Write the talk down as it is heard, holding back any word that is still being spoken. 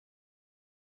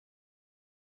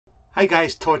Hi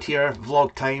guys, Todd here,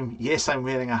 vlog time. Yes, I'm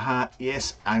wearing a hat.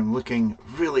 Yes, I'm looking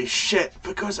really shit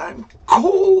because I'm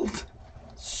cold.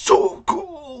 So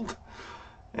cold.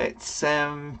 It's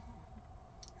the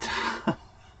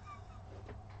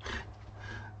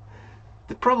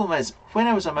problem is, when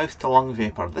I was a mouth to lung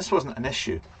vapor, this wasn't an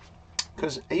issue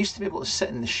because I used to be able to sit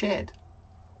in the shed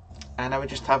and I would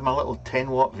just have my little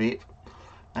 10-watt vape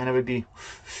and I would be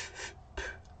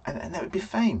and that would be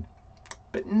fine.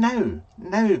 But now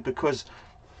because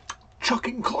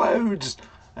chucking clouds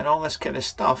and all this kind of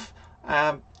stuff,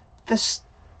 this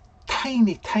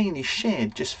tiny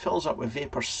shed just fills up with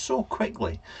vapour so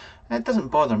quickly. And it doesn't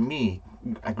bother me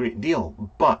a great deal,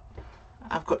 but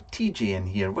I've got TJ in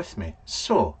here with me,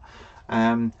 so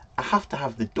I have to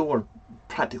have the door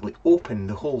practically open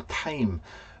the whole time,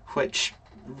 which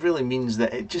really means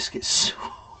that it just gets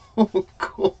so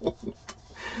cold.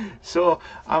 So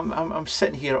I'm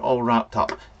sitting here all wrapped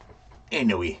up.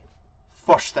 Anyway,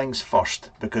 first things first,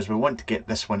 because we want to get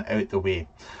this one out the way.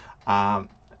 Now,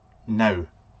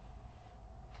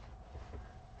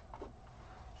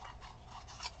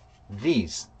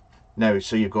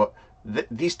 so you've got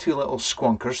these two little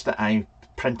squonkers that I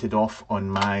printed off on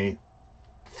my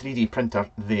 3D printer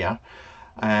there,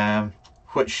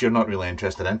 which you're not really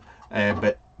interested in,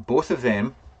 but both of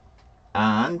them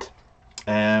and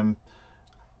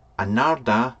a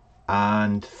NarDA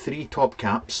and 3 top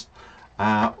caps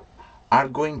are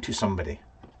going to somebody.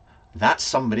 That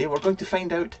somebody, we're going to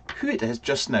find out who it is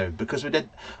just now, because we did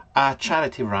a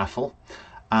charity raffle,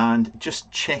 and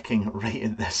just checking right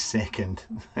at this second,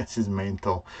 this is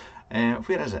mental.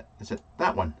 Where is it? Is it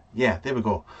that one? Yeah, there we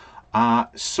go.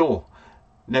 So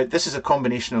now this is a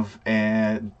combination of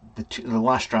the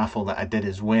last raffle that I did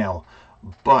as well,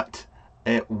 but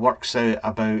it works out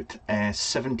about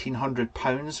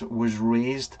 £1,700 was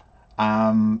raised,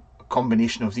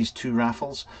 combination of these two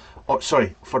raffles. Oh,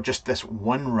 sorry, for just this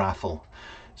one raffle.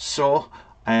 So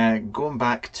going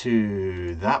back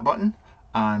to that button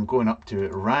and going up to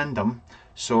random,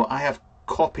 so I have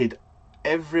copied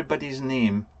everybody's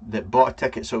name that bought a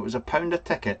ticket. So it was £1 a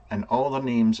ticket and all their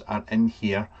names are in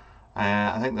here.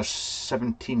 I think there's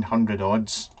 1,700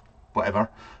 odds, whatever,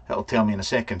 it'll tell me in a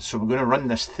second. So we're going to run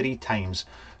this 3 times.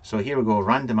 So here we go,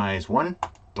 randomize 1,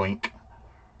 doink,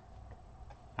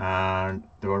 and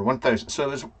there were 1,000, so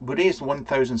we raised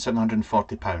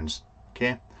 £1,740.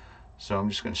 okay, so I'm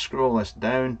just going to scroll this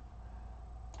down.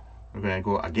 We're going to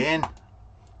go again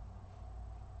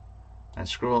and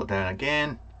scroll it down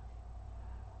again,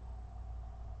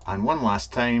 and one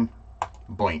last time,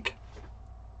 boink.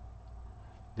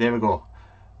 There we go.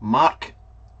 Mark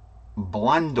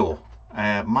Blando,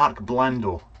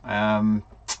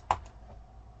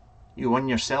 you won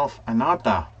yourself a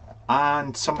NarDA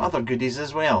and some other goodies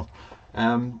as well.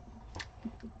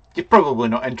 You're probably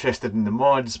not interested in the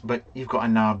mods, but you've got a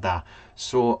NarDA.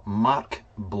 So Mark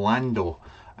Blando,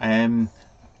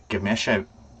 give me a shout.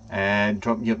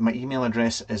 My email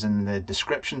address is in the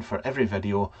description for every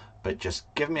video, but just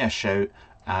give me a shout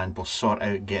and we'll sort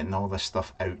out getting all this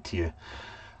stuff out to you.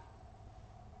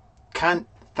 Can't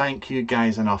thank you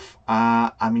guys enough.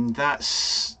 I mean,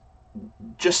 that's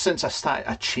just since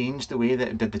I changed the way that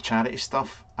I did the charity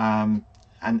stuff, and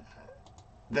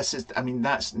this is, I mean,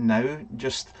 that's now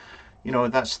just, you know,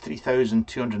 that's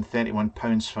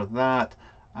 £3,231 for that,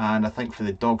 and I think for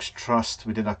the Dogs Trust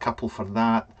we did a couple for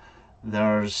that.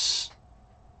 There's,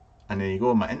 and there you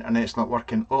go, my internet's not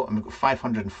working. Oh, and we've got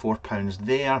 £504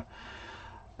 there.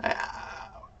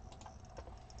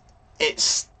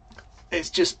 It's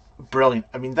just brilliant.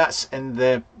 I mean, that's in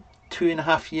the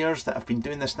 2.5 years that I've been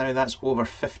doing this now, that's over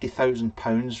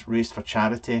 £50,000 raised for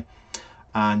charity,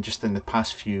 and just in the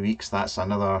past few weeks that's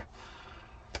another.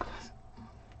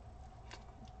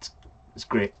 It's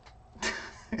great.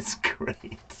 It's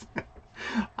great.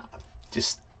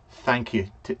 Just thank you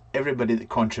to everybody that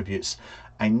contributes.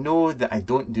 I know that I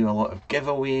don't do a lot of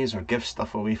giveaways or give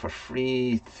stuff away for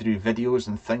free through videos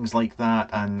and things like that,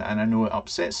 and I know it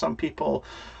upsets some people,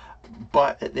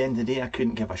 but at the end of the day I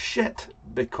couldn't give a shit,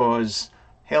 because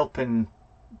helping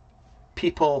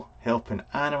people, helping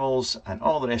animals and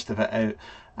all the rest of it out,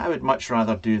 I would much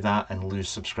rather do that and lose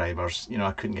subscribers. You know,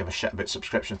 I couldn't give a shit about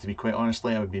subscriptions, to be quite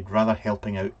honestly. I would be rather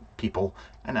helping out people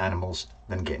and animals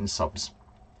than getting subs.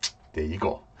 There you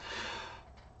go.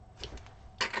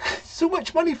 So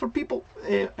much money for people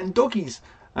and doggies,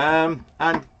 and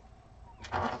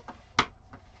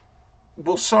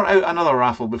we'll sort out another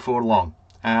raffle before long.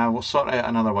 We'll sort out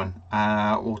another one.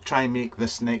 We'll try and make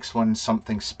this next one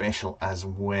something special as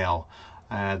well.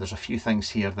 There's a few things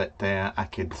here that I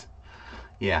could,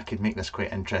 yeah, I could make this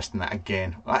quite interesting. That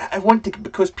again, I want to,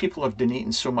 because people are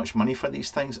donating so much money for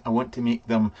these things, I want to make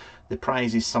them, the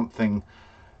prize is something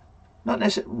not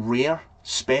necessarily rare,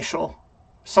 special,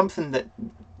 something that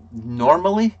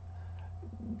normally,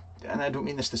 and I don't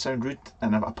mean this to sound rude,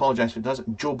 and I apologise if it does,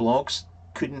 Joe Blogs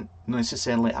couldn't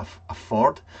necessarily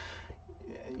afford.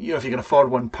 You know, if you can afford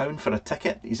 £1 for a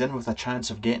ticket, he's in with a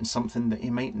chance of getting something that he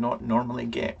might not normally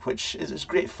get, which is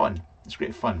great fun. It's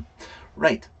great fun.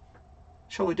 Right,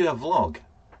 shall we do a vlog?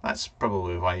 That's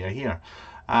probably why you're here.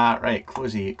 Right,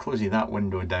 closey that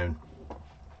window down.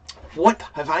 What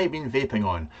have I been vaping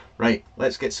on? Right,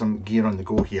 let's get some gear on the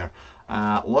go here.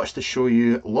 Lots to show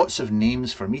you, lots of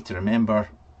names for me to remember,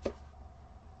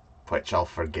 which I'll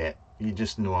forget. You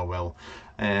just know I will.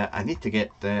 I need to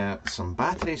get some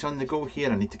batteries on the go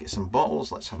here. I need to get some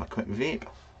bottles. Let's have a quick vape.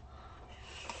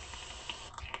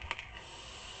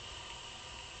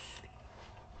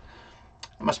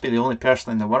 I must be the only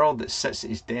person in the world that sits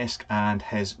at his desk and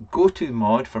his go-to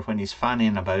mod for when he's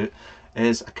fannying about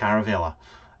is a Caravella.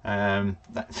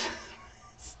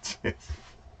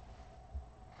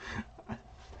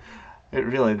 It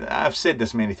really, I've said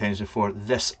this many times before,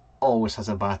 this always has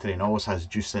a battery and always has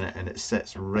juice in it, and it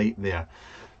sits right there.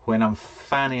 When I'm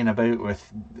fannying about with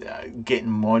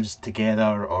getting mods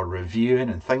together or reviewing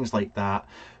and things like that,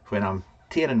 when I'm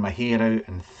tearing my hair out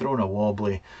and throwing a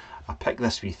wobbly, I pick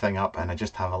this wee thing up and I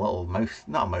just have a little mouth,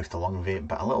 not a mouth to lung vape,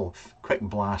 but a little quick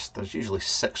blast. There's usually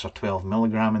 6 or 12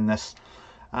 milligram in this,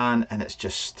 and it's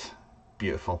just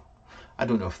beautiful. I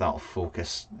don't know if that'll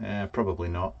focus, probably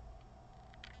not.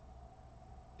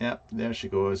 Yep, there she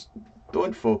goes.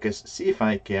 Don't focus, see if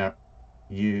I care,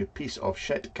 you piece of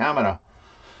shit camera.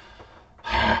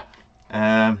 I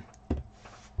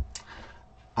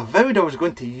vowed I was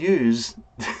going to use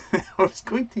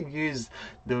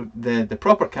the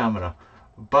proper camera,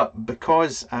 but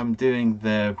because I'm doing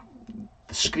the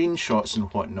screenshots and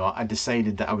whatnot, I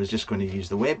decided that I was just going to use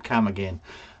the webcam again,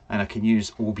 and I can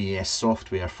use OBS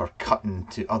software for cutting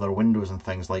to other windows and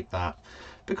things like that,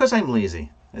 because I'm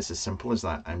lazy. It's as simple as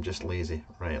that. I'm just lazy.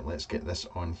 Right, let's get this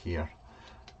on here.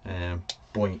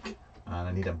 Boink. And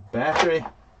I need a battery.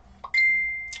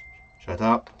 Shut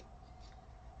up.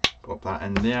 Pop that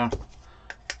in there.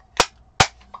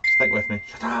 Stick with me.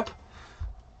 Shut up.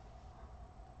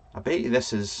 I bet you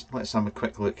this is, let's have a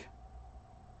quick look.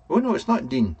 Oh no, it's not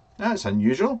Dean. That's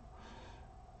unusual.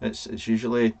 It's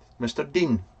usually Mr.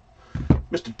 Dean.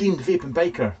 Mr. Dean, the vaping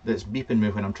biker, that's beeping me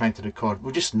when I'm trying to record.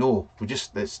 We just know. We're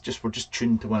just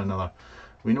tuned to one another.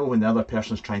 We know when the other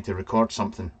person's trying to record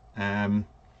something.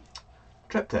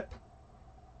 Drip tip.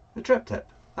 The drip tip.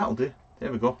 That'll do. There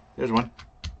we go. There's one.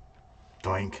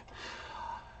 Doink.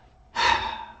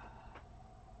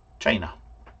 China.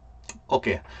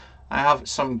 Okay. I have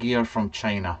some gear from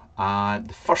China.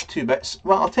 The first two bits.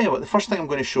 Well, I'll tell you what. The first thing I'm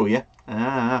going to show you.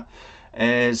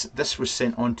 Is this was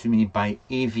sent on to me by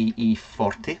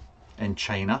AVE40 in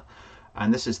China,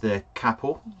 and this is the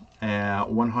Capo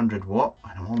 100 watt,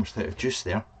 and I'm almost out of juice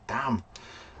there, damn.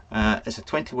 It's a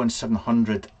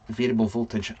 21700 variable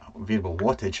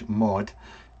wattage mod,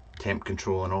 temp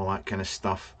control and all that kind of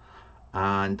stuff,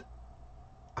 and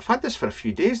I've had this for a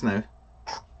few days now,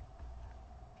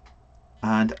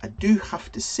 and I do have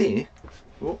to say,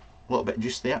 oh, a little bit of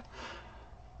juice there,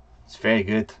 it's very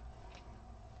good.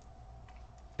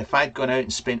 If I'd gone out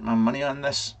and spent my money on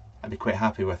this, I'd be quite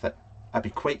happy with it. I'd be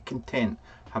quite content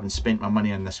having spent my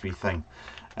money on this wee thing.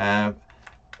 I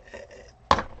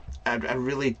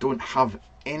really don't have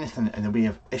anything in the way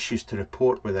of issues to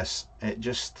report with this. It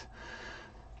just,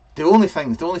 the only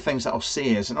things that I'll say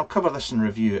is, and I'll cover this in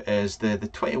review, is the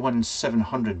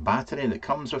 21700 battery that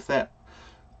comes with it.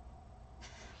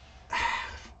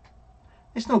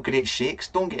 It's no great shakes.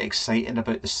 Don't get excited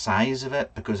about the size of it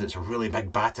because it's a really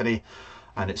big battery.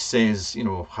 And it says, you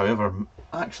know, however,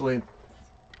 actually,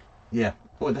 yeah,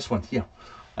 oh, this one here,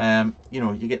 you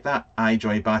know, you get that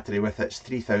iJoy battery with it. It's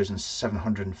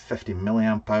 3750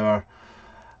 milliamp hour.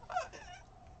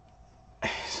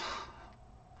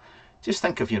 Just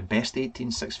think of your best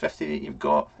 18650 that you've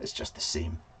got. It's just the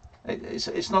same.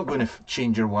 It's not going to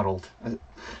change your world, and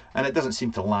it doesn't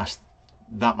seem to last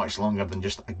that much longer than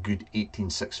just a good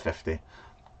 18650.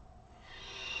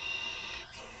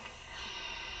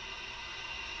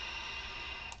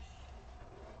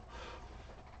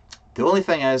 The only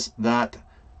thing is that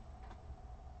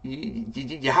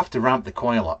you have to ramp the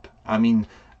coil up. I mean,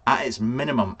 at its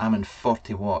minimum, I'm in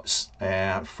 40 watts.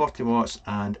 40 watts,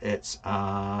 and it's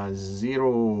a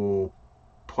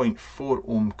 0.4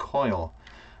 ohm coil.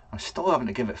 I'm still having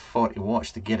to give it 40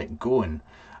 watts to get it going.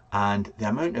 And the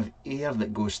amount of air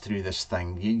that goes through this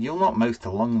thing, you'll not mouth to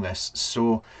lung this,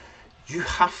 so you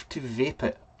have to vape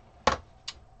it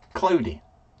cloudy.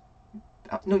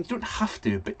 No, you don't have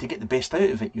to, but to get the best out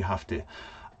of it, you have to.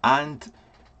 And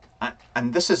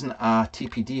this isn't a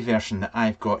TPD version that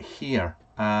I've got here.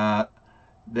 The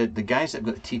guys that have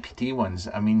got the TPD ones,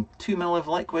 I mean, 2 ml of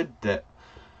liquid that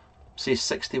say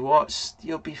 60 watts,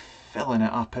 you'll be filling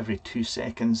it up every 2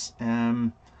 seconds.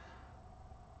 The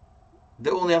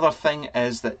only other thing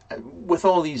is that with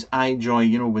all these iJoy,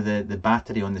 you know, with the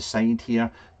battery on the side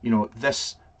here, you know,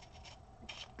 this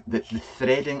the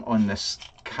threading on this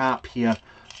cap here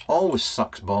always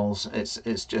sucks balls. It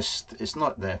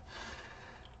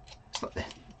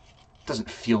doesn't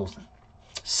feel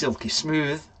silky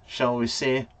smooth, shall we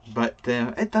say, but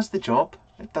it does the job.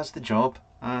 It does the job,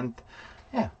 and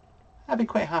yeah, I'd be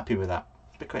quite happy with that.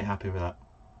 Good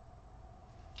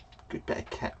bit of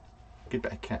kit. Good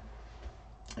bit of kit.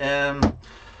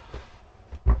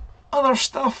 Other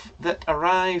stuff that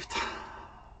arrived.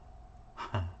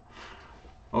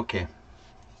 Okay,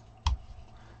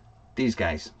 these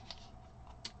guys.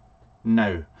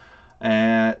 Now,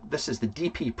 this is the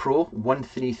DP Pro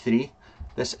 133.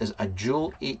 This is a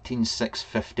dual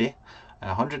 18650,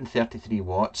 133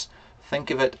 watts. Think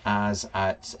of it as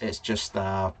it's just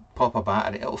a pop a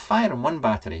battery. It'll fire in one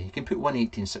battery. You can put one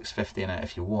 18650 in it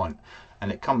if you want,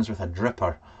 and it comes with a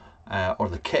dripper, or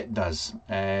the kit does.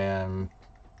 I'm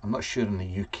not sure in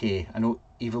the UK. I know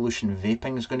Evolution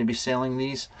Vaping is going to be selling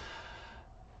these.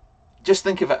 Just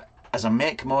think of it as a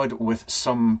mech mod with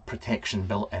some protection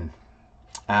built in.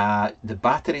 The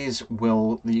batteries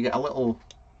you get a little,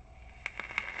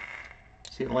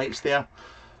 see the lights there?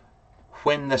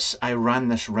 When I ran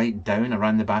this right down, I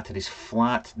ran the batteries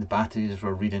flat, the batteries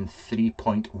were reading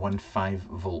 3.15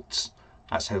 volts.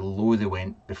 That's how low they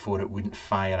went before it wouldn't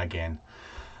fire again.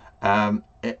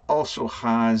 It also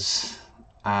has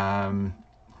other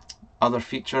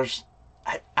features.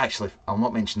 Actually, I'll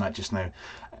not mention that just now.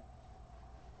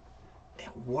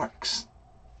 It works.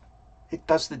 It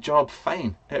does the job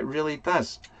fine. It really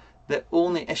does. The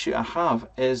only issue I have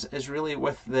is really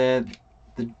with the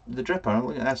dripper.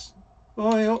 Look at this.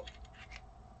 Oh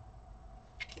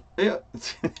yeah.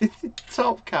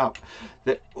 Top cap.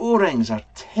 The O-rings are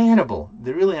terrible.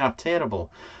 They really are terrible.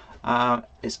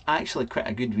 It's actually quite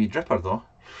a good wee dripper though.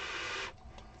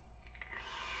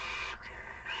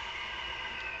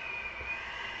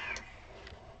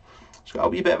 It's got a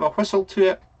wee bit of a whistle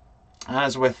to it.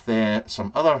 As with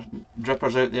some other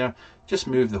drippers out there, just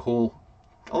move the hole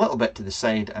a little bit to the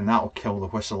side and that'll kill the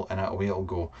whistle and away it'll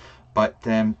go. But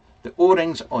the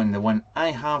O-rings on the one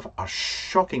I have are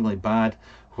shockingly bad,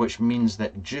 which means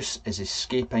that juice is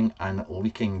escaping and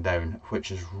leaking down,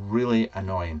 which is really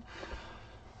annoying.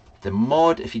 The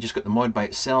mod, if you just got the mod by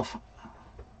itself,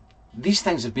 these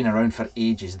things have been around for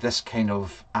ages, this kind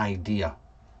of idea.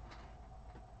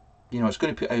 You know, it's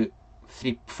going to put out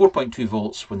 4.2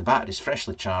 volts when the battery is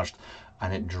freshly charged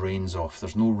and it drains off.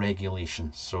 There's no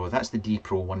regulation. So that's the D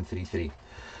Pro 133.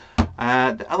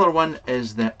 The other one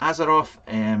is the Azeroth,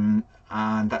 and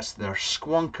that's their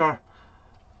squonker.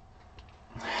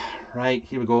 Right,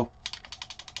 here we go.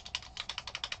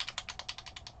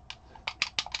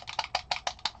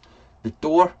 The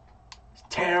door is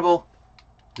terrible.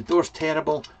 The door's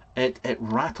terrible. It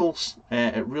rattles.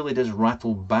 It really does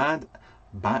rattle bad.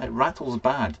 It rattles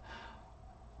bad.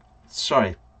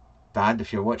 Sorry, Dad,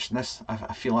 if you're watching this,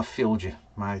 I feel I've failed you.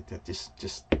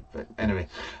 But anyway,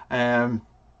 the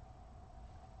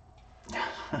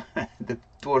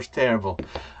door's terrible.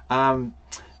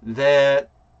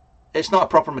 It's not a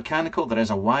proper mechanical. There is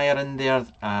a wire in there.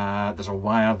 There's a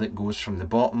wire that goes from the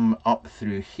bottom up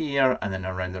through here and then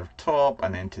around the top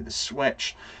and then to the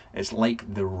switch. It's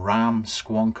like the RAM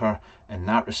squonker in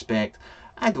that respect.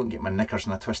 I don't get my knickers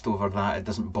in a twist over that. It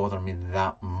doesn't bother me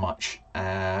that much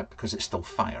because it still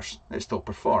fires. It still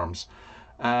performs.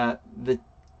 The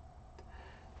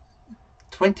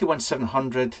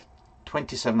 21700,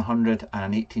 2700 and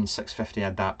an 18650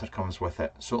 adapter comes with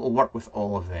it. So it'll work with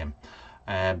all of them.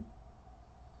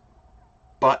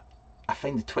 But I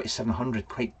find the 2700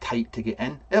 quite tight to get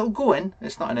in. It'll go in,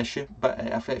 it's not an issue, but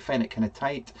I find it kind of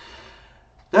tight.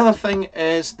 The other thing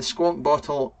is the squonk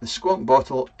bottle. The squonk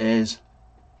bottle is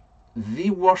the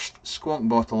worst squonk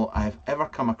bottle I've ever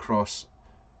come across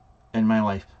in my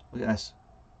life. Look at this.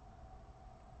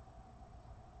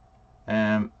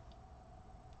 I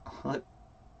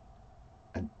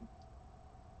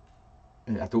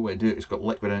don't want to do it. It's got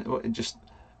liquid in it. Oh, it just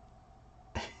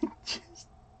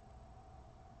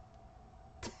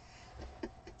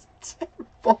it's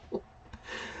terrible.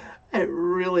 It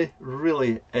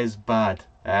really is bad.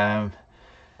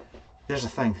 There's a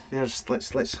thing.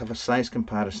 Let's have a size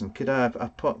comparison. Could I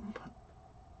put?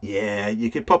 Yeah,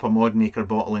 you could pop a mod maker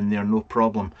bottle in there, no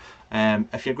problem.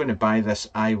 If you're going to buy this,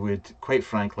 I would, quite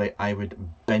frankly, I would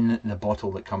bin the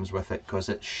bottle that comes with it because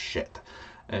it's shit.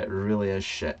 It really is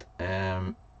shit.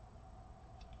 I'm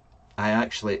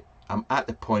at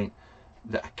the point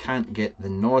that I can't get the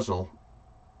nozzle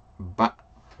back.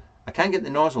 I can't get the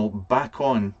nozzle back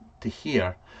on to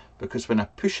here because when I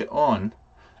push it on,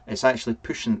 it's actually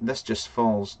pushing. This just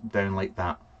falls down like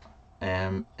that.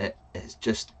 It's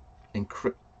just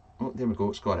incredible. Oh, there we go.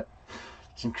 It's got it.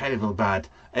 It's incredibly bad.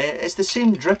 It's the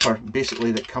same dripper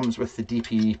basically that comes with the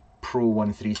DP Pro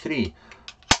 133.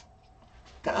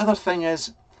 The other thing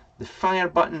is the fire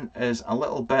button is a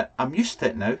little bit. I'm used to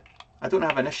it now. I don't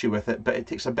have an issue with it, but it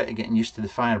takes a bit of getting used to the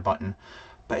fire button.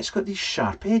 But it's got these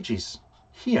sharp edges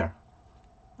here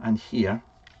and here,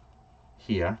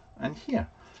 here and here.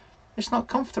 It's not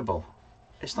comfortable.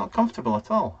 It's not comfortable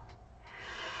at all.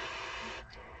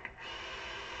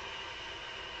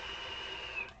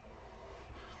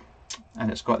 And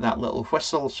it's got that little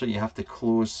whistle, so you have to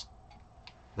close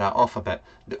that off a bit.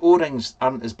 The O-rings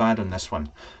aren't as bad on this one.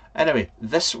 Anyway,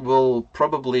 this will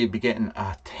probably be getting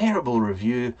a terrible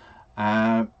review.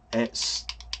 It's,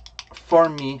 for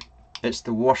me, it's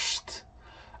the worst.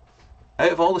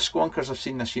 Out of all the squonkers I've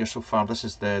seen this year so far, this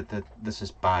is this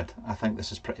is bad. I think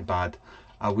this is pretty bad.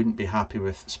 I wouldn't be happy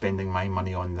with spending my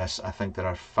money on this. I think there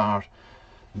are far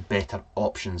better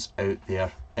options out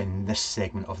there in this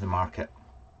segment of the market.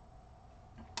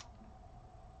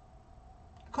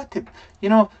 Got to, you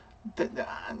know,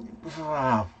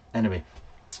 anyway,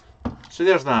 so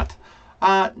there's that.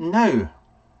 Now,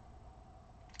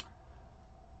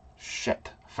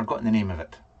 shit, I've forgotten the name of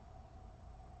it.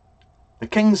 The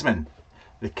Kingsman.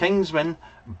 The Kingsman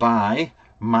by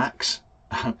Max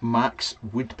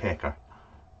Woodpecker.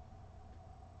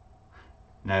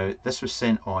 Now, this was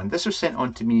sent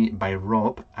on to me by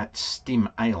Rob at Steam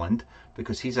Island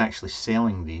because he's actually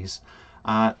selling these.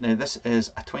 Now this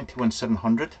is a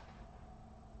 21700.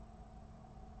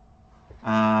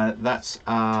 That's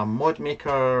a mod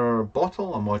maker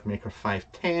bottle, a mod maker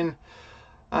 510,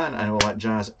 and all that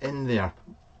jazz in there.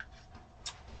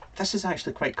 This is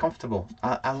actually quite comfortable.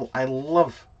 I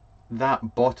love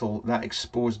that bottle, that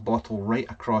exposed bottle right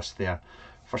across there.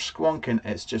 For squonking,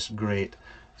 it's just great.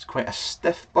 It's quite a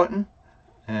stiff button.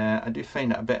 I do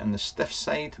find it a bit on the stiff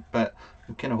side, but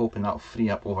I'm kind of hoping that'll free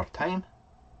up over time.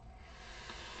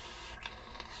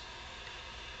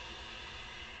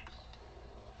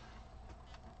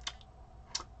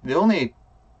 The only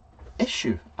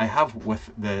issue I have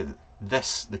with the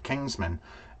Kingsman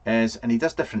is, and he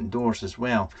does different doors as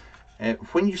well,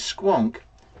 when you squonk,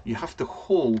 you have to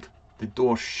hold the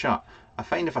door shut. I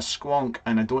find if I squonk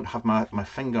and I don't have my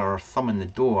finger or thumb in the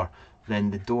door, then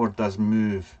the door does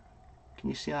move. Can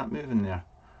you see that moving there?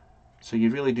 So you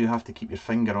really do have to keep your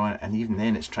finger on it, and even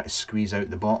then it's trying to squeeze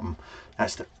out the bottom.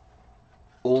 That's the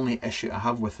only issue I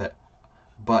have with it.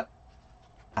 But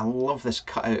I love this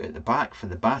cutout at the back for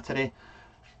the battery.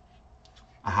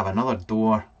 I have another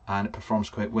door and it performs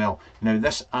quite well. Now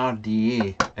this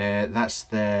NarDA, that's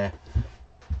the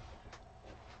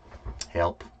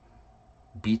help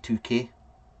B2K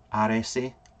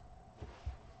RSA.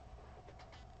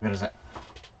 Where is it?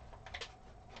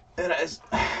 There it is.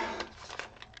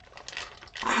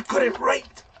 I got it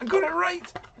right. I got it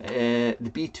right. The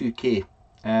B2K.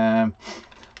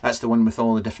 That's the one with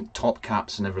all the different top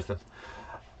caps and everything.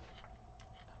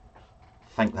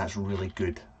 I think that's really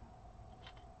good.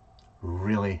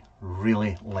 Really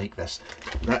like this.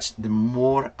 That's, the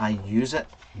more I use it,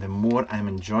 the more I'm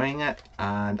enjoying it,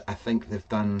 and I think they've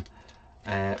done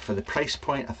for the price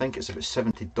point, I think it's about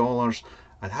 $70.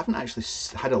 I haven't actually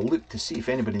had a look to see if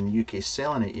anybody in the UK is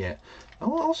selling it yet. They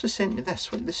also sent me this.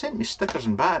 They sent me stickers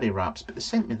and battery wraps, but they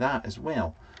sent me that as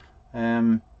well.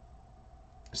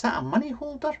 Is that a money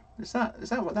holder? Is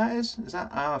that what that is? Is that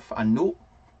a note,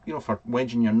 you know, for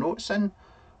wedging your notes in?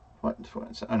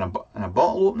 What's it? And a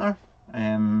bottle opener?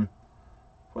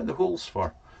 What are the holes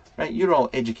for? Right, you're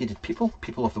all educated people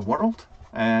of the world.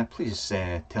 Please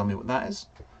tell me what that is.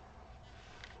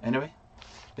 Anyway,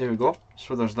 there we go.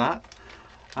 So there's that.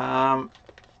 Now,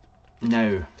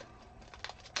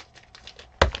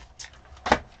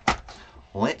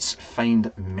 let's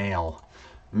find Mel.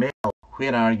 Mel,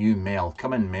 where are you, Mel?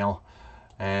 Come in, Mel.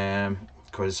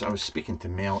 Because I was speaking to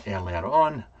Mel earlier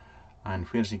on, and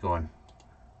where's he gone?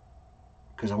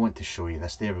 Because I want to show you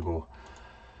this. There we go.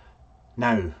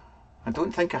 Now, I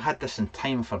don't think I had this in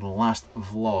time for the last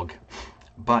vlog,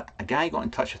 but a guy got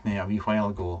in touch with me a wee while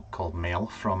ago called Mel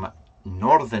from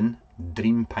Northern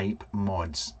Dream Pipe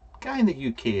Mods, guy in the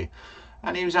UK,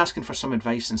 and he was asking for some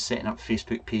advice on setting up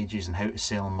Facebook pages and how to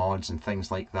sell mods and things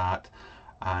like that.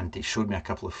 and he showed me a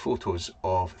couple of photos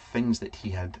of things that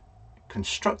he had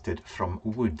constructed from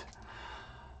wood.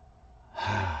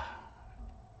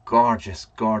 Gorgeous,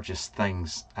 gorgeous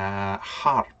things.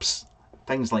 Harps,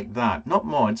 things like that. Not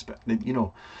mods, but you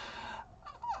know.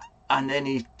 And then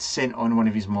he sent on one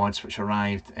of his mods, which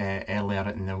arrived earlier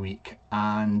in the week.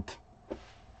 And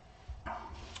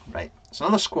right, it's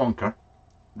another squonker.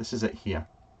 This is it here.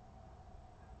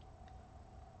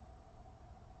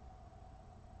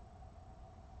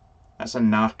 That's a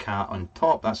NarDA on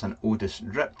top. That's an Otis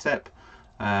drip tip.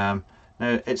 Now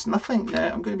it's nothing.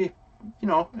 I'm going to be, you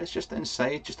know, it's just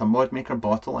inside, just a mod maker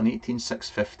bottle, an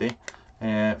 18650.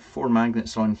 4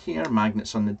 magnets on here,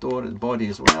 magnets on the door, the body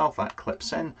as well. That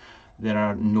clips in. There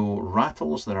are no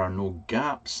rattles. There are no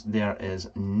gaps. There is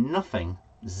nothing,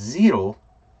 zero,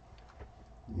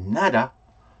 nada,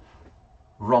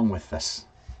 wrong with this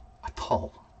at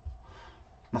all.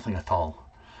 Nothing at all.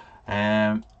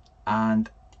 And I'm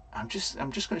just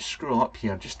going to scroll up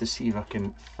here just to see if I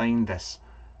can find this.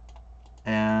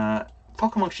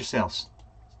 Talk amongst yourselves.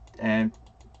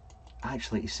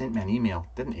 Actually, he sent me an email,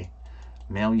 didn't he?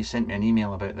 Mel, you sent me an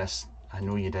email about this. I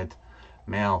know you did.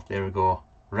 Mel, there we go.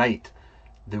 Right,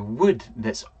 the wood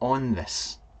that's on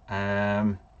this.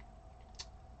 Right,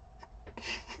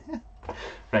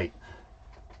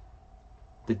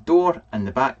 the door and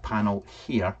the back panel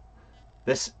here.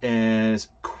 This is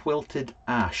quilted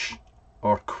ash,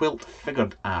 or quilt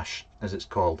figured ash as it's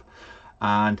called,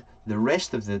 and the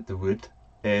rest of the wood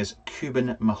is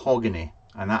Cuban mahogany,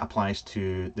 and that applies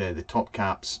to the top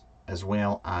caps as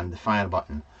well and the fire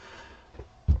button.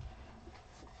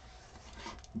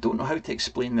 Don't know how to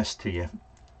explain this to you.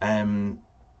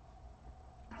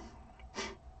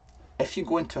 If you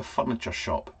go into a furniture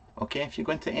shop, okay, if you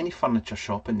go into any furniture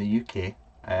shop in the UK,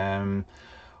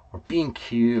 or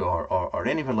B&Q or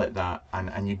anywhere like that,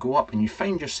 and you go up and you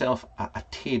find yourself a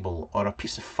table or a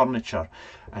piece of furniture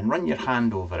and run your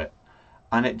hand over it,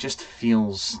 and it just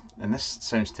feels, and this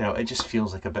sounds terrible, it just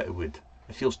feels like a bit of wood.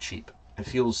 It feels cheap. It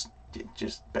feels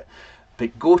just, but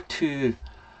go to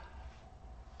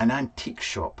an antique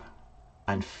shop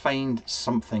and find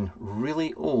something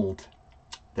really old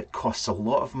that costs a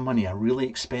lot of money, a really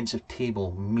expensive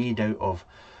table made out of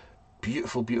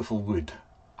beautiful, beautiful wood,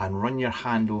 and run your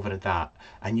hand over that,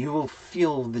 and you will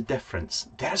feel the difference.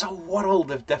 There's a world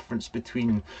of difference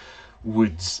between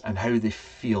woods and how they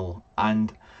feel,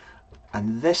 and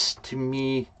this to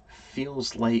me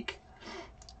feels like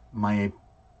my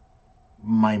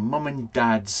mum and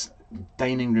dad's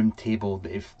dining room table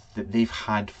that they've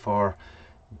had for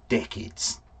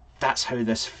decades. That's how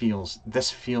this feels.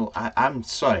 I'm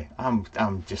sorry, I'm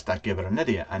just a giver, an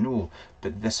idiot, I know,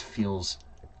 but this feels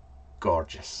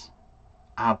gorgeous.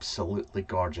 Absolutely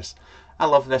gorgeous. I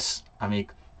love this. I make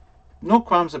no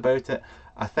qualms about it.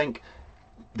 I think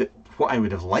that what I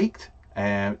would have liked,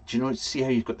 do you know, see how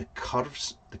you've got the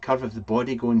curves, the curve of the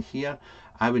body going here?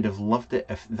 I would have loved it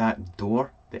if that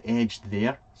door, the edge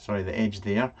there,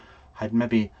 had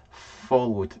maybe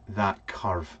followed that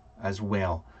curve as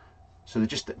well. So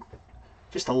just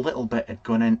a little bit had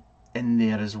gone in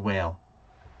there as well.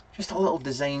 Just a little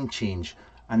design change.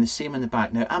 And the same in the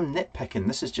back. Now I'm nitpicking,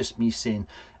 this is just me saying,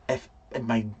 if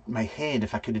in my head,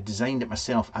 if I could have designed it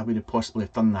myself, I would have possibly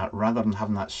have done that rather than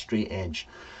having that straight edge.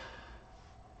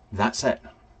 That's it.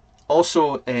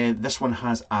 Also, this one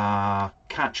has a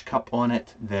catch cup on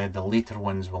it. The later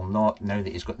ones will not, now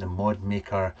that he's got the mod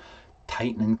maker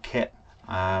tightening kit.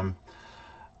 I'll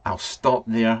stop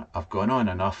there. I've gone on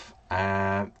enough.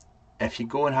 If you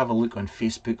go and have a look on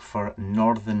Facebook for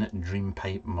Northern Dream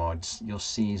Pipe mods, you'll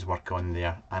see his work on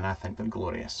there, and I think they're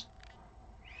glorious.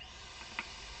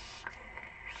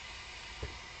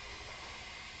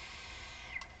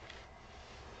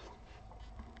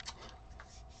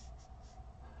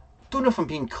 Don't know if I'm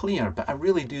being clear, but I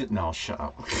really do. No, I'll shut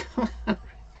up. I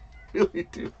really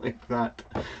do like that.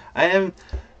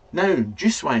 Now,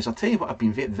 juice wise, I'll tell you what I've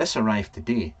been vaping. This arrived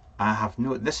today. I have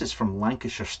no. This is from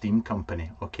Lancashire Steam Company.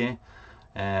 Okay,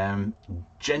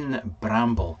 Gin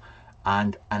Bramble,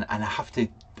 and I have to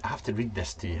read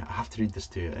this to you. I have to read this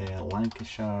to you.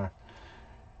 Lancashire.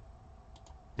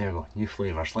 There we go. New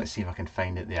flavours. Let's see if I can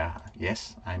find it there.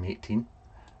 Yes, I'm 18.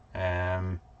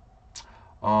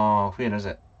 Oh, where is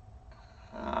it?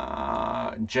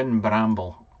 Gin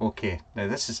Bramble. Okay, now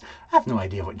this is, I have no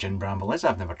idea what Gin Bramble is.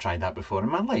 I've never tried that before in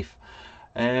my life.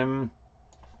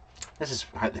 This is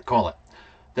how they call it.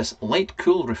 This light,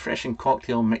 cool, refreshing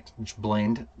cocktail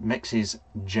blend mixes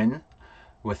gin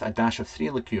with a dash of 3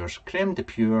 liqueurs: creme de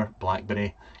pure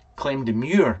blackberry, creme de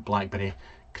mûre blackberry,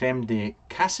 creme de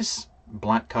cassis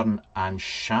blackcurrant, and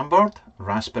chambord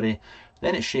raspberry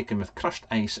Then it's shaken with crushed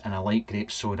ice and a light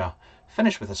grape soda.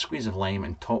 Finish with a squeeze of lime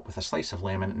and top with a slice of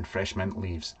lemon and fresh mint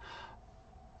leaves.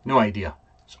 No idea.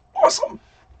 It's awesome!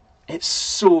 It's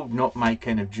so not my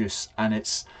kind of juice, and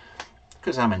it's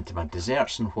because I'm into my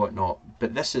desserts and whatnot,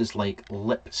 but this is like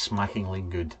lip smackingly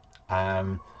good.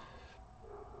 I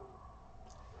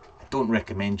don't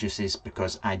recommend juices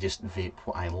because I just vape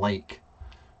what I like.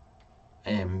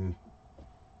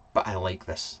 But I like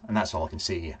this, and that's all I can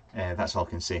say to you. That's all I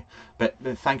can say. But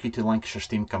thank you to Lancashire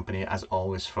Steam Company, as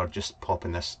always, for just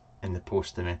popping this in the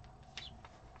post to me.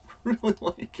 Really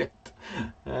like it.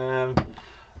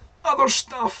 Other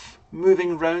stuff,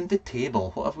 moving round the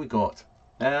table. What have we got?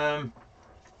 You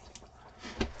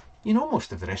know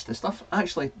most of the rest of the stuff.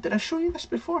 Actually, did I show you this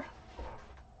before?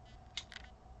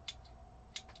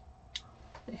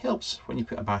 It helps when you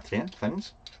put a battery in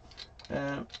things.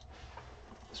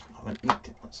 Let's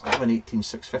have an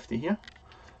 18650 here.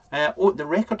 Oh, the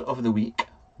record of the week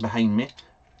behind me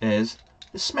is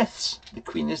the Smiths, The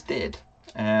Queen is Dead.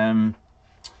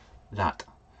 That.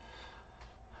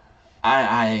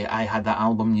 I had that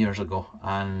album years ago,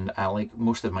 and I like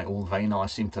most of my old vinyl. I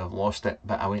seem to have lost it,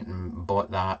 but I went and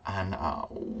bought that, and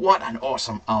what an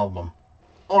awesome album.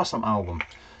 Awesome album.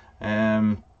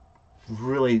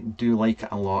 Really do like it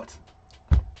a lot.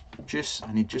 Juice,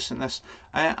 I need juice in this.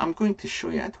 I'm going to show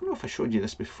you, I don't know if I showed you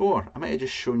this before. I might have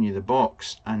just shown you the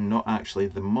box and not actually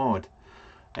the mod.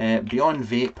 Beyond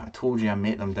Vape, I told you I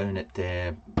met them down at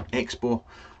Expo.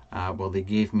 Well, they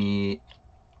gave me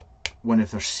one of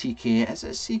their CK, is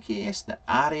it CKS, the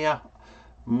Aria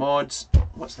mods.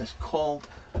 What's this called?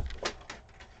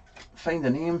 Find a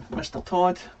name, Mr.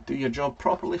 Todd. Do your job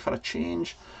properly for a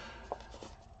change.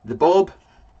 The Bob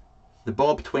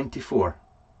 24.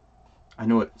 I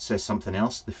know it says something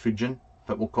else, the Fujian,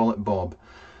 but we'll call it Bob.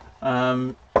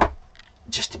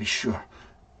 Just to be sure.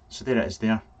 So there it is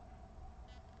there.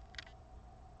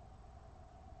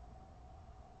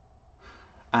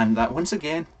 And that, once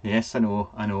again, yes, I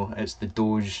know, it's the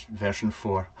Doge version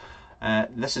 4.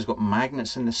 This has got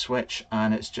magnets in the switch,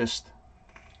 and it's just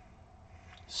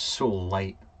so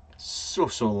light, so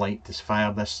light to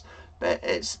fire this. But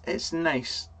it's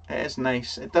nice. It is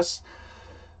nice. It does.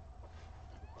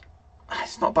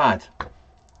 It's not bad.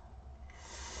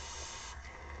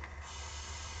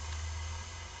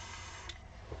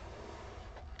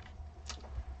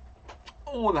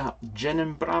 Oh, that gin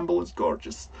and bramble is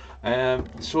gorgeous.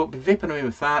 So I'll be vaping away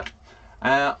with that.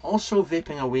 Also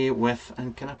vaping away with,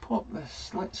 and can I pop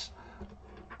this?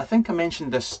 I think I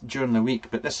mentioned this during the week,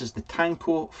 but this is the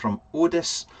Tanko from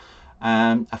Otis.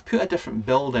 I've put a different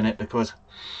build in it because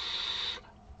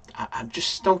I'm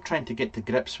just still trying to get to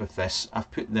grips with this.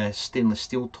 I've put the stainless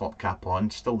steel top cap on,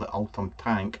 still the Ultim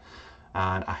tank,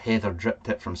 and a heather drip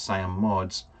tip from Siam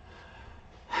Mods.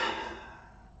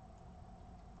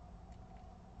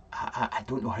 I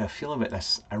don't know how I feel about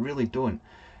this. I really don't.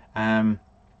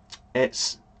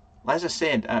 It's, as I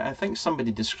said, I think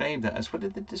somebody described it as, what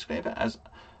did they describe it as?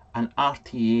 An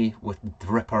RTA with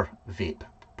dripper vape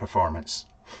performance.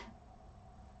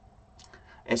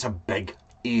 It's a big,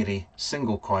 airy,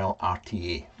 single coil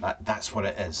RTA. That's what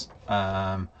it is.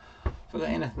 Have I got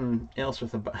anything else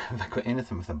with a, have I got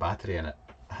anything with a battery in it?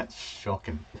 That's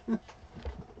shocking.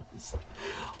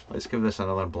 Let's give this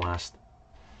another blast.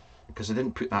 Because I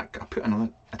didn't put that, I put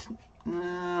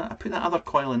that other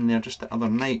coil in there just the other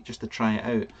night just to try it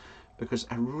out, because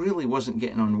I really wasn't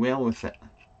getting on well with it,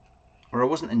 or I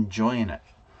wasn't enjoying it.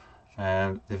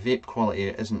 The vape quality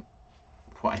isn't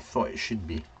what I thought it should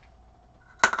be.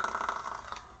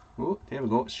 Oh, there we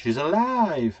go, she's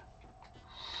alive!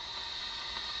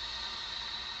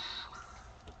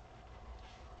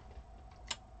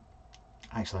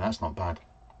 Actually, that's not bad.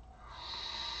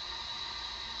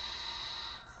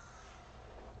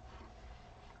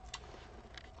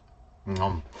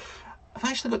 I've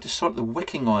actually got to sort the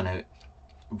wicking on out.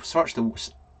 Sort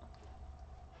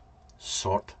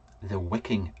the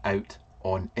wicking out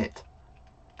on it.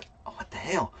 Oh, what the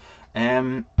hell?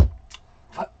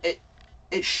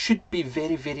 It should be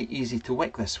very, very easy to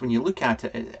wick this. When you look at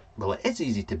it, well, it is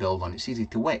easy to build on, it's easy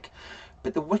to wick,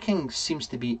 but the wicking seems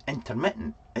to be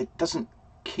intermittent. It doesn't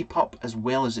keep up as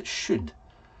well as it should.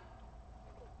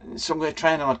 So I'm going to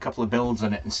try another couple of builds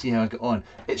on it and see how I get on.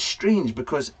 It's strange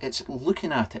because it's,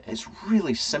 looking at it, it's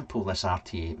really simple, this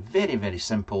RTA. Very, very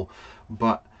simple,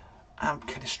 but I'm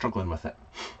kind of struggling with it.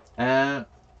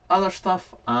 Other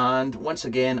stuff, and once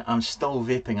again, I'm still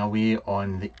vaping away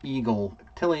on the Eagle,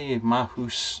 Tilly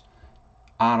Mahus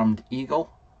Armed Eagle.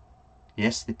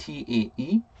 Yes, the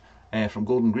TAE from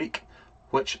Golden Greek,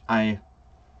 which I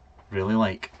really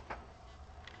like.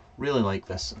 Really like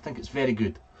this. I think it's very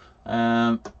good.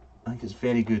 I think it's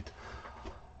very good.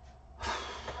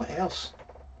 What else?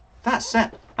 That's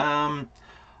it.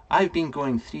 I've been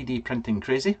going 3D printing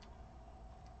crazy,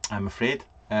 I'm afraid.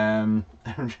 I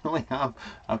really have.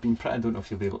 I've been. I don't know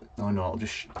if you'll be able to. Oh no, I'll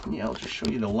just show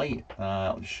you the light.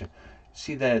 I'll just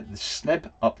see the snib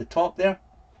up the top there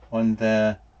on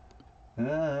the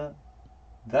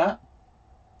that.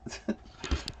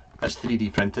 That's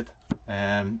 3D printed.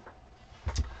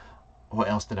 What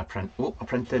else did I print? Oh, I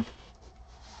printed.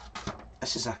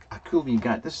 This is a cool wee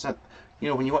guy. This is a, you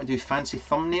know, when you want to do fancy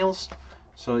thumbnails.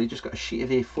 So you just got a sheet of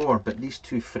A4, but these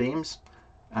two frames,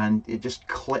 and it just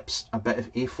clips a bit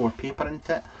of A4 paper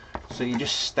into it. So you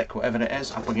just stick whatever it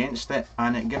is up against it,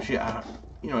 and it gives you a,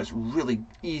 you know, it's really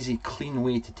easy, clean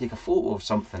way to take a photo of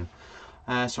something.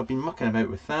 So I've been mucking about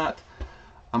with that.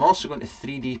 I'm also going to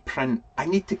 3D print. I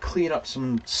need to clear up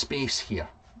some space here.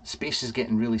 Space is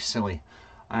getting really silly.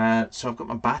 So I've got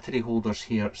my battery holders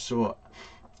here. So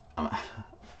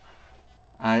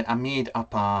I made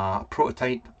up a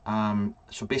prototype.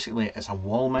 So basically it's a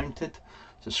wall mounted.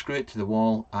 So screw it to the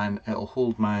wall and it'll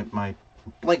hold my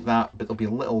like that, but there'll be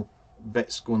little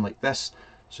bits going like this.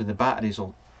 So the batteries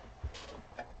are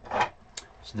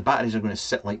going to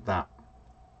sit like that.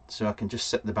 So I can just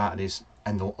sit the batteries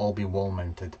and they'll all be wall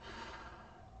mounted.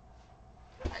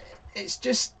 It's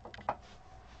just,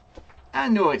 I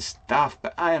know it's daft,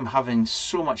 but I am having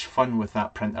so much fun with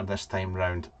that printer this time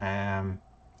round. I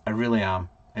really am.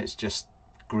 It's just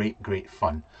great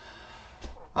fun.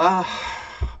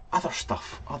 Other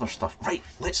stuff. Right,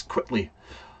 let's quickly,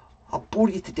 I'll bore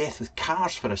you to death with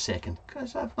cars for a second,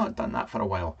 because I've not done that for a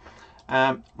while.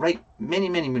 Right, many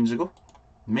moons ago,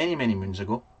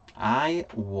 I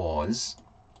was,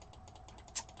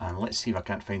 and let's see if I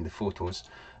can't find the photos.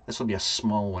 This will be a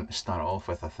small one to start off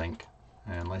with, I think,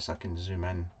 unless I can zoom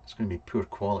in. It's going to be poor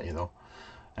quality though.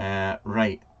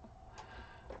 Right,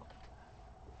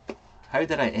 how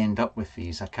did I end up with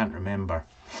these? I can't remember.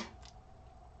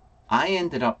 I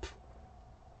ended up,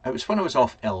 it was when I was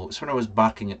off ill, it was when I was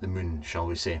barking at the moon, shall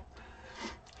we say.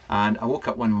 And I woke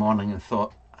up one morning and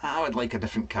thought, I would like a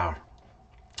different car.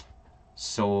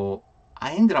 So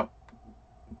I ended up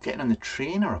getting on the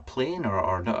train or a plane,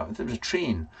 or it was a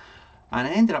train. And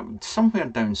I ended up somewhere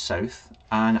down south,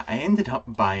 and I ended up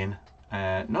buying,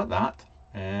 not that,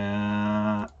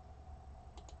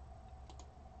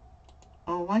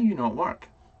 oh, why you not work?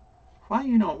 Why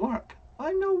you not work?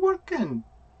 I'm not working.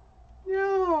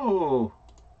 No.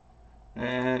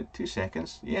 2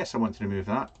 seconds. Yes, I want to remove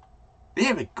that.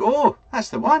 There we go. That's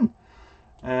the one.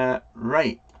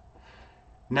 Right.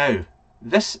 Now,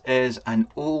 this is an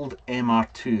old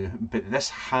MR2, but this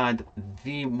had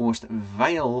the most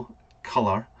vile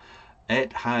colour.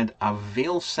 It had a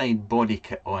veil side body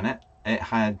kit on it. It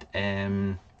had,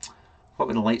 what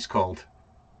were the lights called?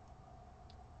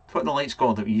 What were the lights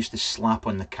called that we used to slap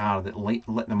on the car that lit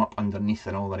them up underneath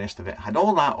and all the rest of it? It had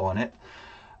all that on it.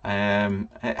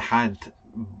 It had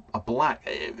a black,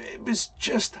 it was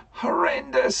just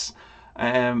horrendous.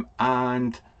 And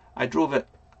I drove it,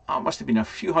 it must have been a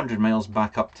few hundred miles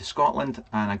back up to Scotland,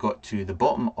 and I got to the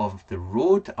bottom of the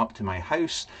road up to my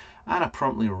house, and I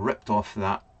promptly ripped off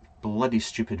that bloody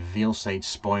stupid veil side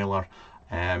spoiler.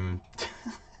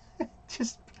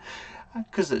 Just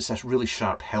because it's this really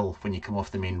sharp hill when you come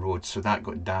off the main road, so that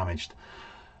got damaged.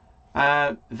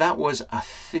 That was a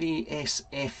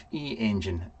 3SFE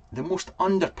engine, the most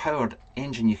underpowered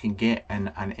engine you can get in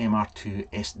an MR2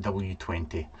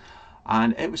 SW20,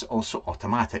 and it was also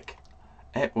automatic.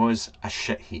 It was a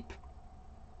shit heap.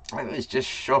 It was just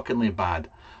shockingly bad.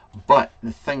 But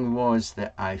the thing was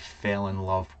that I fell in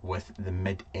love with the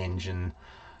mid-engine,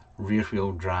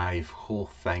 rear-wheel drive whole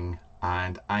thing,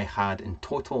 and I had in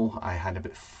total, I had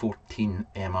about 14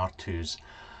 MR2s.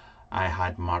 I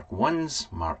had Mark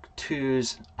 1s, Mark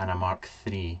 2s, and a Mark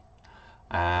 3.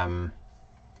 I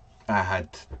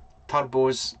had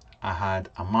turbos. I had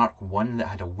a Mark 1 that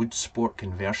had a wood sport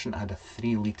conversion. I had a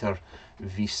 3 litre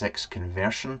V6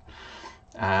 conversion.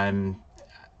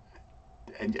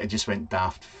 It just went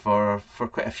daft. For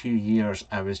quite a few years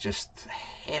I was just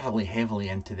heavily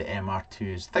into the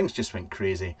MR2s. Things just went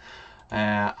crazy.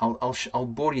 I'll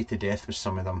bore you to death with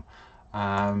some of them.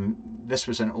 This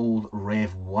was an old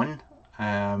Rev 1.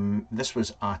 This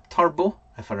was a turbo,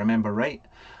 if I remember right.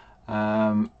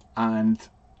 And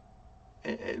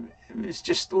it was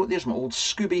just, oh, there's my old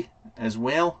Scooby as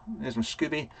well. There's my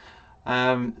Scooby.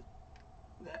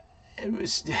 It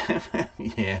was,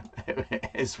 yeah, it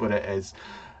is what it is.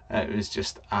 It was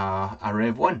just a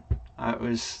Rev 1. It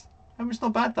was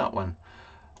not bad, that one.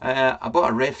 I bought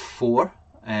a Rev 4.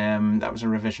 That was a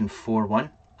revision 4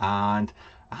 one, and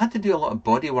I had to do a lot of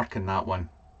body work in that one.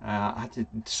 I had to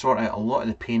sort out a lot of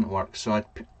the paintwork, so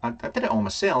I did it all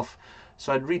myself.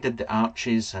 So I'd redid the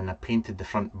arches and I painted the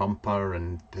front bumper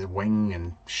and the wing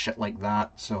and shit like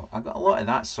that. So I got a lot of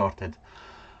that sorted.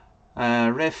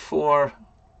 Rev 4,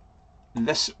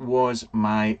 this was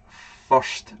my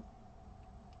first,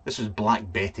 this was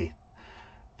Black Betty.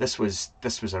 This was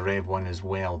a Rev 1 as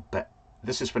well, but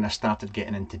this is when I started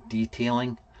getting into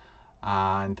detailing,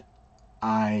 and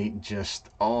I just,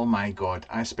 oh my god,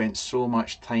 I spent so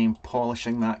much time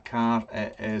polishing that car.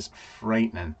 It is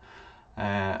frightening.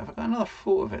 Have I got another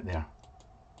photo of it there?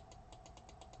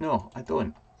 No, I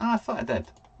don't. I thought I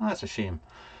did. Oh, that's a shame.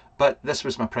 But this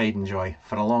was my pride and joy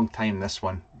for a long time. This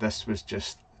was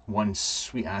just one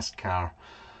sweet ass car.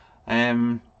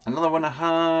 Another one I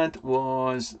had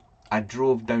was, I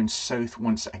drove down south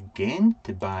once again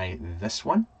to buy this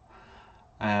one.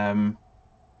 I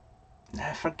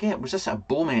forget, was this a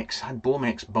Bomex? It had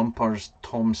Bomex bumpers,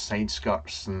 Tom's side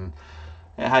skirts, and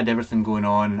it had everything going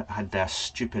on. It had a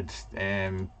stupid,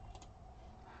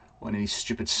 one of these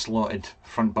stupid slotted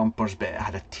front bumpers, but it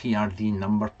had a TRD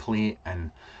number plate,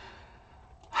 and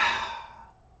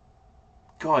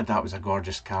God, that was a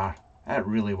gorgeous car. It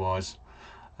really was.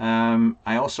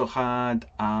 I also had,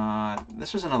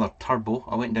 this was another turbo.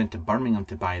 I went down to Birmingham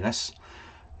to buy this.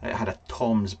 It had a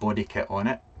Tom's body kit on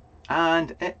it,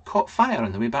 and it caught fire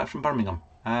on the way back from Birmingham.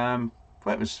 Well,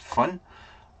 it was fun,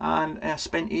 and I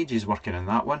spent ages working on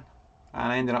that one,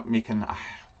 and I ended up making, I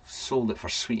sold it for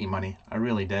sweetie money. I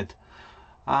really did.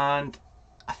 And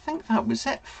I think that was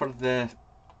it for the,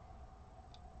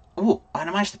 oh, and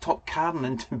I managed to talk Karen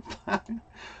into I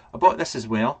bought this as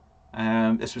well.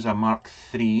 This was a Mark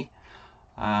III.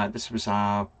 This was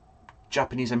a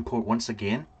Japanese import once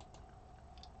again,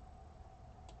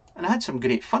 and I had some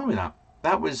great fun with that.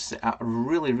 That was a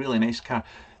really, really nice car.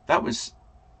 That was,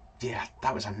 yeah,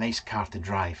 that was a nice car to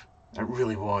drive. It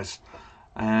really was.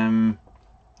 I'll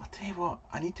tell you what,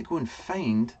 I need to go and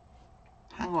find,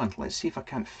 hang on, let's see if I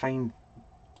can't find,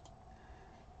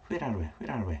 where are we?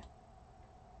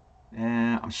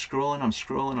 I'm scrolling.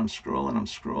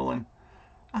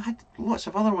 I had lots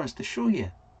of other ones to show you,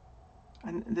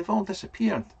 and they've all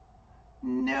disappeared.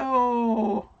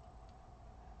 No!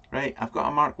 Right, I've got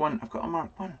a Mark 1,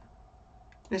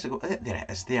 Where's it go? There it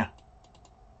is, there.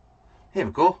 There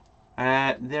we go.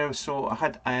 So I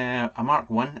had a Mark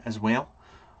 1 as well,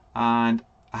 and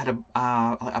I had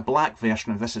a black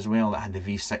version of this as well that had the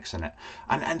V6 in it.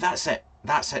 And that's it.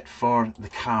 That's it for the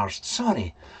cars.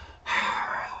 Sorry.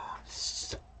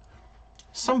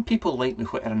 Some people like me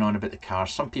whittering on about the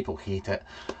cars, some people hate it,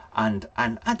 and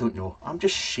I don't know, I'm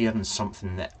just sharing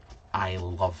something that I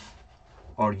love,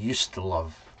 or used to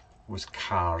love, was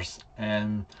cars.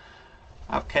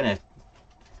 I've kind of,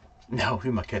 no, who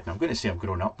am I kidding, I'm going to say I'm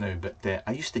grown up now, but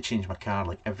I used to change my car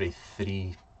like every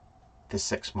 3 to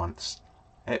 6 months.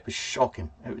 It was shocking,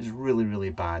 it was really,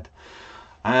 really bad.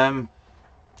 Now,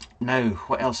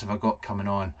 what else have I got coming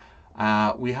on?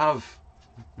 We have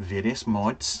various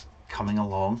mods coming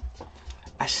along.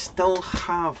 I still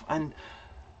have, and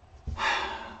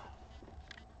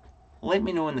let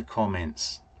me know in the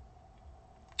comments,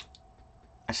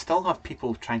 I still have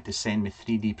people trying to send me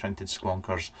 3D printed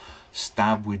squonkers,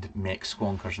 stabwood mech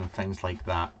squonkers and things like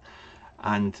that,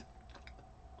 and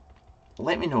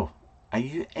let me know, are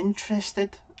you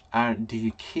interested? Do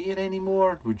you care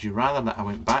anymore? Would you rather that I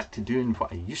went back to doing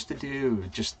what I used to do,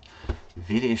 just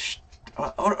various,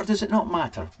 or does it not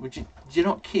matter? Do you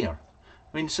not care?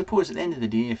 I mean, suppose at the end of the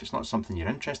day, if it's not something you're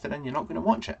interested in, you're not going to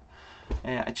watch it.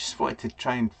 I just wanted to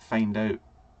try and find out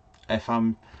if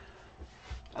I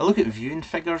look at viewing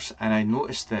figures, and I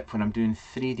noticed that when I'm doing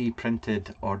 3D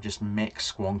printed or just mech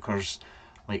squonkers,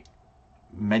 like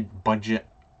mid-budget,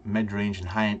 mid-range and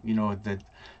high-end, you know, the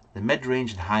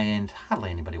mid-range and high-end, hardly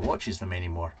anybody watches them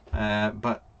anymore.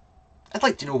 But I'd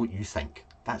like to know what you think.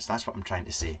 That's what I'm trying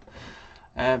to say.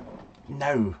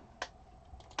 Now,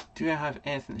 do I have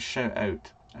anything to shout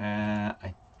out?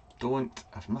 I don't.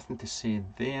 I have nothing to say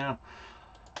there.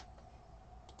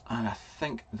 And I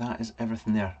think that is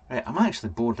everything there. Right, I'm actually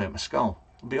bored out my skull.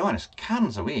 I'll be honest,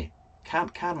 Karen's away.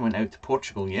 Karen went out to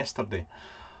Portugal yesterday.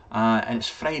 And it's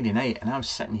Friday night, and I'm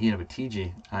sitting here with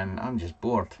TJ, and I'm just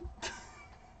bored.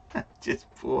 Just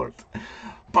bored.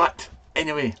 But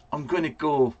anyway, I'm going to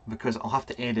go, because I'll have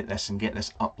to edit this and get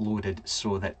this uploaded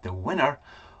so that the winner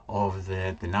of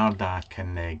the NarDA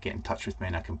can get in touch with me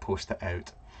and I can post it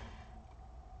out.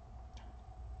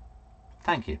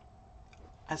 Thank you,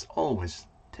 as always,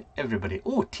 to everybody.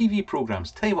 Oh, TV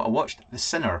programmes. Tell you what I watched, The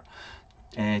Sinner.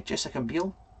 Jessica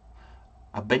Biel.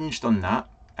 I binged on that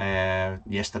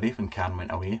yesterday when Karen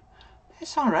went away.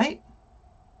 It's alright.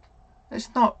 It's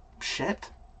not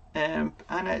shit. and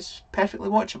it's perfectly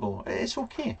watchable. It's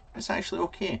okay. It's actually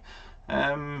okay.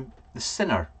 The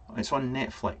Sinner. It's on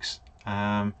Netflix.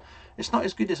 It's not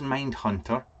as good as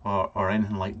Mindhunter or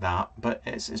anything like that, but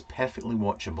it's perfectly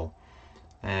watchable.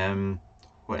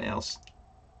 What else?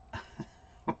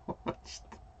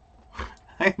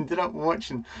 I ended up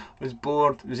watching, was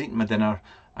bored, was eating my dinner,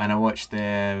 and I watched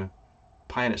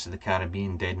Pirates of the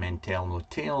Caribbean, Dead Men Tell No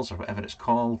Tales, or whatever it's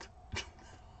called.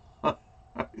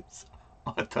 It's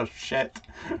utter shit,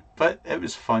 but it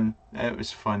was fun. It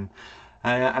was fun.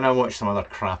 And I watched some other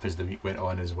crap as the week went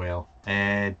on as well.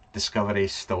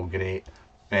 Discovery's still great.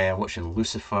 Watching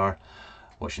Lucifer,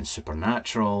 watching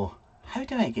Supernatural. How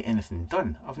do I get anything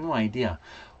done? I've no idea.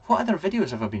 What other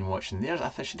videos have I been watching?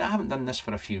 I haven't done this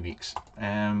for a few weeks.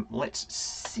 Let's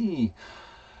see.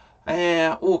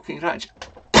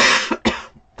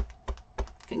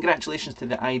 Congratulations to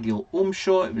the Ideal Ohm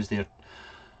Show. It was their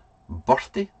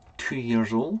birthday. 2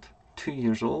 years old. 2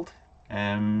 years old.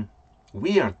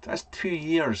 Weird. That's 2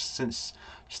 years since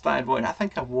I started watching. I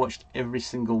think I've watched every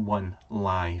single one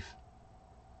live.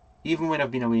 Even when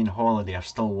I've been away on holiday, I've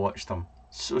still watched them.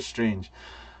 So strange.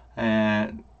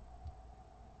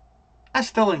 I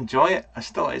still enjoy it.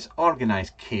 It's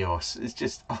organised chaos. It's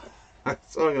just,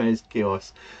 it's organised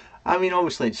chaos. I mean,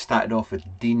 obviously it started off with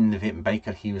Dean, the vaping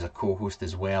biker. He was a co-host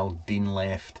as well. Dean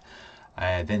left.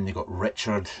 Then they got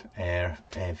Richard,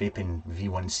 vaping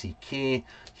V1CK.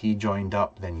 He joined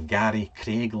up. Then Gary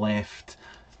Craig left.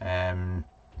 And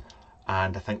I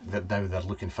think that now they're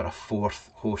looking for a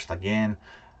fourth host again.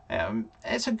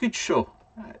 It's a good show.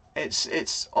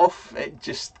 It's off. It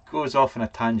just goes off on a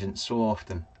tangent so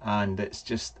often, and it's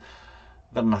just,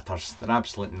 they're nutters. They're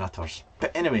absolute nutters.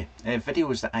 But anyway,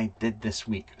 videos that I did this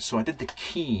week. So I did the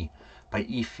Key by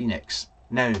E Phoenix.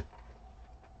 Now,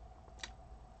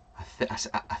 I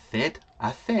said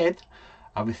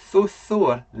I was so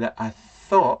sore that I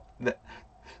thought that.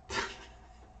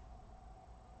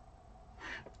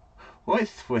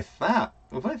 What's with that?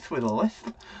 What's with the list?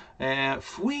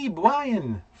 Fwee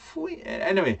Brian.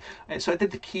 Anyway, so I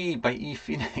did the Key by E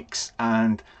Phoenix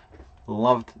and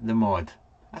loved the mod.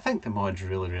 I think the mod's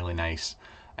really, really nice.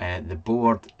 The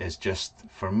board is just,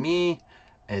 for me,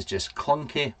 is just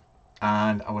clunky,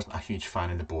 and I wasn't a huge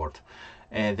fan of the board.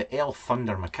 The L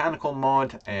Thunder mechanical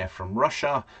mod from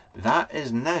Russia, that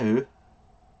is now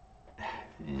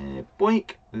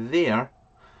boink there.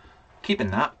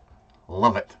 Keeping that.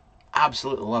 Love it.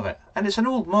 Absolutely love it. And it's an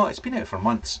old mod. It's been out for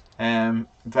months,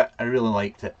 but I really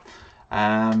liked it.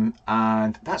 And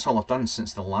that's all I've done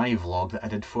since the live vlog that I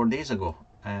did 4 days ago.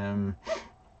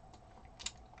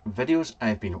 Videos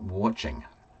I've been watching.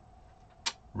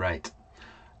 Right.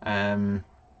 Nothing.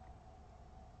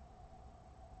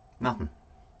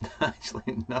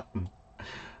 Actually, nothing.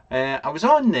 I was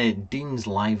on Dean's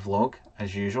live vlog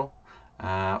as usual,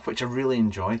 which I really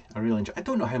enjoyed. I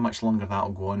don't know how much longer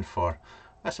that'll go on for.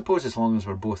 I suppose as long as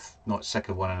we're both not sick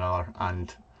of one another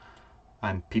and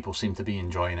people seem to be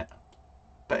enjoying it.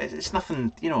 But it's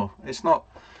nothing, you know, it's not.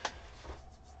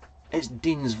 It's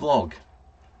Dean's vlog.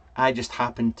 I just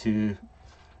happen to.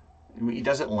 He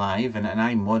does it live, and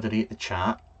I moderate the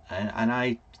chat, and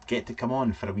I get to come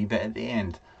on for a wee bit at the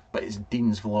end. But it's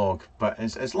Dean's vlog. But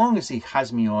as long as he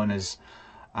has me on as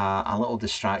a little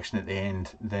distraction at the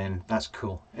end, then that's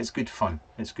cool. It's good fun.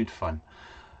 It's good fun.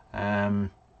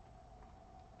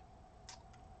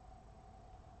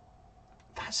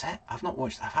 That's it. I've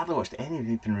hardly watched any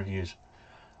vaping reviews.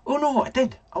 Oh no, I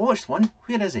did. I watched one.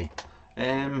 Where is he?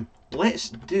 Let's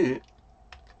do.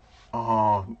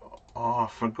 Oh,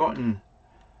 I've forgotten.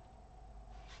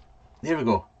 There we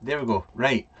go. There we go.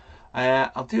 Right.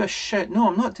 I'll do a shout. No,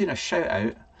 I'm not doing a shout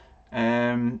out.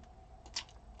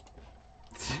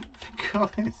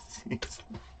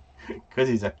 Because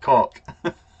he's a cock.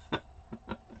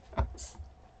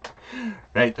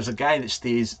 Right. There's a guy that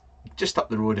stays just up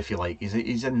the road, if you like.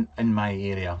 He's in my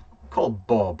area, called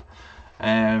Bob,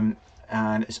 and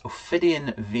it's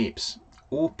Ophidian Vapes,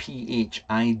 Ophidian,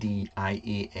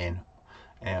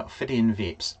 Ophidian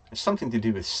Vapes. It's something to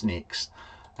do with snakes.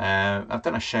 I've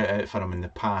done a shout out for him in the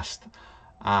past,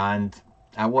 and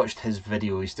I watched his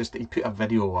video. He put a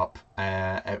video up.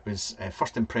 It was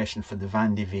first impression for the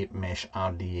Vandy Vape Mesh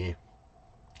RDA. It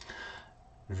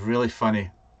was really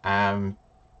funny. I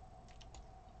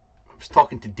was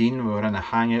talking to Dean, we were in a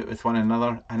hangout with one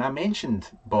another, and I mentioned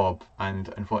Bob and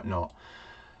whatnot,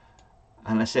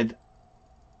 and I said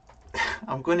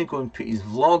I'm going to go and put his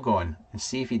vlog on and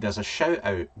see if he does a shout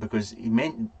out, because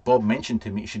Bob mentioned to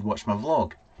me he should watch my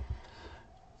vlog.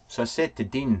 So I said to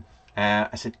Dean,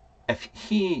 I said, if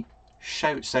he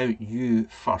shouts out you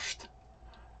first,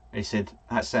 he said,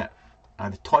 that's it,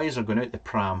 The toys are going out the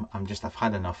pram. I've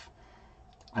had enough.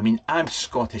 I mean, I'm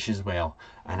Scottish as well,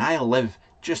 and I live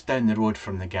just down the road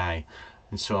from the guy,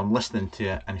 and so I'm listening to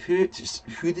it. And who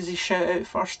does he shout out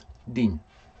first? Dean.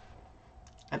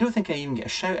 I don't think I even get a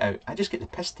shout out. I just get the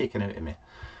piss taken out of me.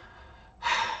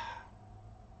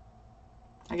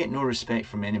 I get no respect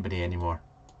from anybody anymore.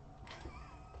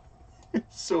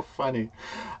 It's so funny.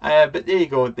 But there you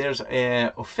go. There's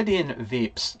Ophidian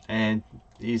Vapes, and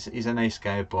he's a nice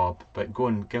guy, Bob. But go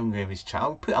and give his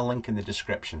channel. I'll put a link in the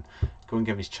description. Go and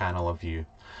give his channel a view.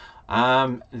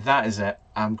 That is it.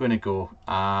 I'm going to go.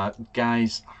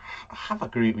 Guys, have a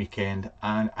great weekend,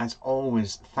 and as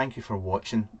always, thank you for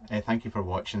watching.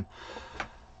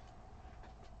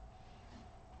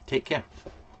 Take care.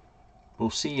 We'll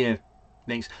see you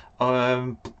next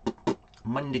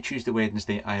Monday, Tuesday,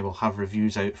 Wednesday. I will have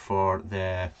reviews out for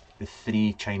the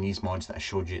 3 Chinese mods that I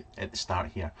showed you at the start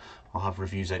here. I'll have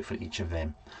reviews out for each of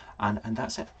them, and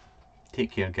that's it.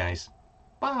 Take care, guys.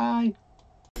 Bye.